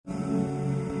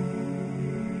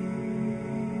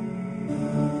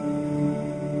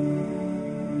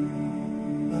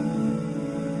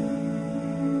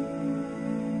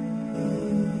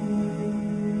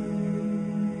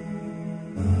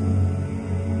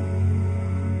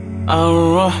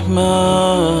Ar-Rahman,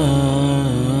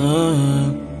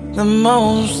 the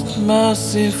most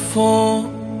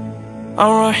merciful.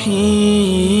 Ar-Rahim,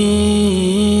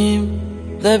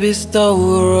 the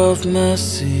bestower of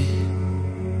mercy.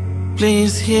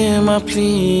 Please hear my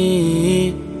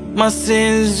plea. My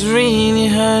sins really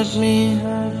hurt me.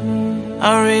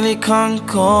 I really can't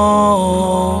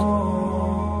cope.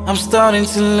 I'm starting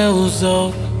to lose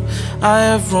hope. I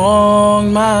have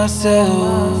wronged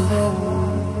myself.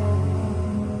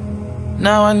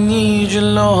 Now I need you,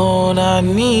 Lord. I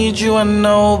need you and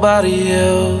nobody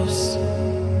else.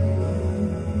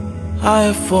 I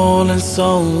have fallen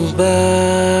so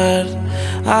bad.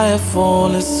 I have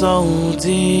fallen so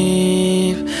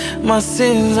deep. My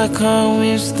sins I can't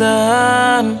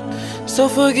withstand. So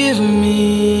forgive me.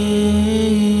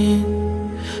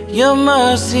 Your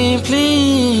mercy,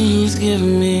 please give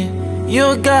me.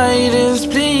 Your guidance,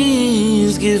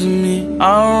 please give me.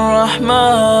 Ar-Rahman,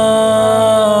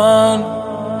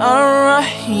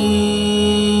 Ar-Rahim,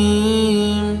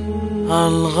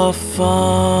 Al-Ghaffar,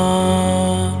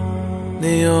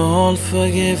 the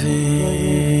all-forgiving.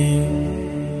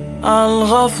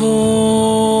 Al-Ghafur,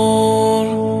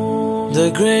 the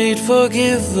great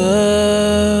forgiver.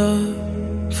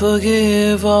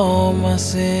 Forgive all my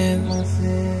sins.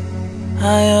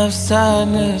 I have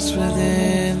sadness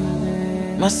within.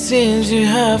 My sins you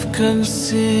have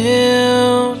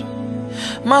concealed.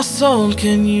 My soul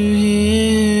can you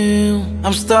heal?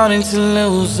 I'm starting to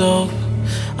lose hope.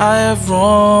 I have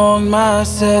wronged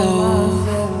myself.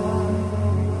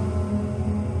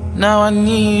 Now I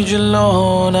need you,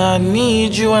 Lord. I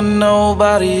need you and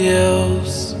nobody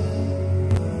else.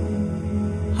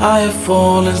 I have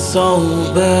fallen so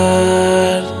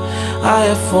bad. I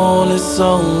have fallen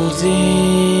so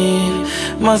deep.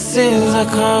 My sins I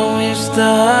can't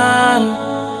withstand.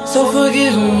 So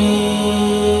forgive me.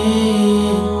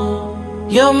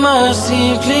 Your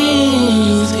mercy,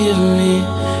 please give me.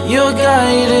 Your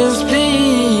guidance,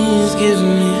 please give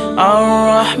me.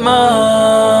 Ar-Rahman,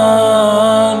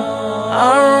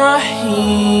 Ar-Rahim,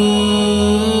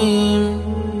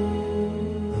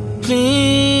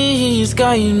 please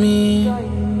guide me.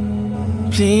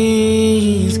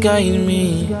 Please guide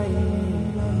me,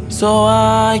 so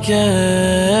I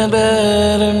can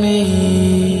better me.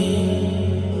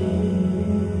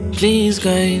 Please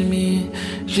guide me,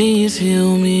 please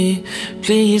heal me,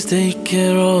 please take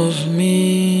care of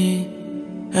me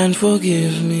and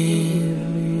forgive me.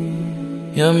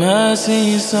 Your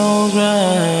mercy is so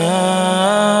grand.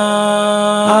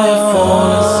 I have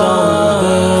fallen so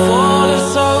bad.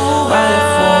 I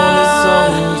have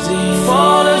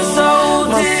fallen so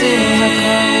deep. My sins I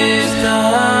can't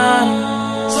withstand.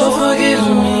 So forgive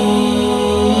me.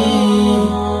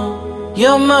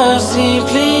 Your mercy,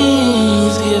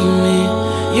 please give me.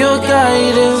 Your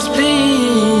guidance,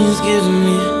 please give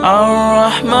me.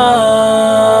 Ar-Rahman.